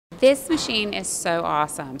This machine is so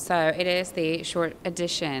awesome. So it is the short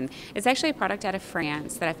edition. It's actually a product out of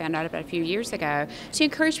France that I found out about a few years ago to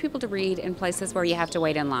encourage people to read in places where you have to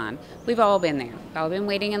wait in line. We've all been there. We've all been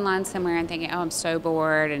waiting in line somewhere and thinking, oh, I'm so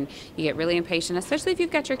bored, and you get really impatient, especially if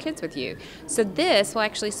you've got your kids with you. So this will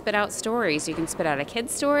actually spit out stories. You can spit out a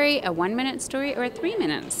kid's story, a 1-minute story, or a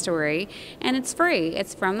 3-minute story, and it's free.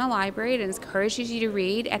 It's from the library. It encourages you to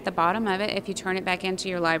read. At the bottom of it, if you turn it back into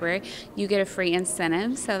your library, you get a free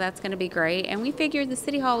incentive, so that's going to be great. And we figured the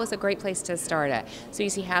City Hall was a great place to start it. So you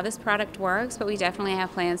see how this product works, but we definitely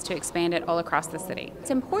have plans to expand it all across the city.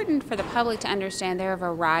 It's important for the public to understand there are a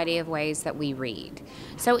variety of ways that we read.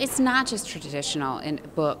 So it's not just traditional in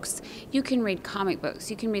books. You can read comic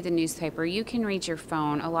books, you can read the newspaper, you can read your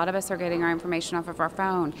phone. A lot of us are getting our information off of our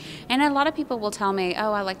phone. And a lot of people will tell me,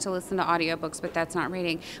 oh, I like to listen to audiobooks, but that's not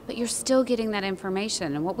reading. But you're still getting that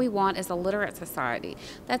information. And what we want is a literate society.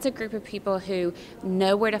 That's a group of people who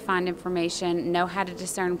know where to find information, know how to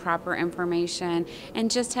discern proper information, and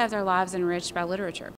just have their lives enriched by literature.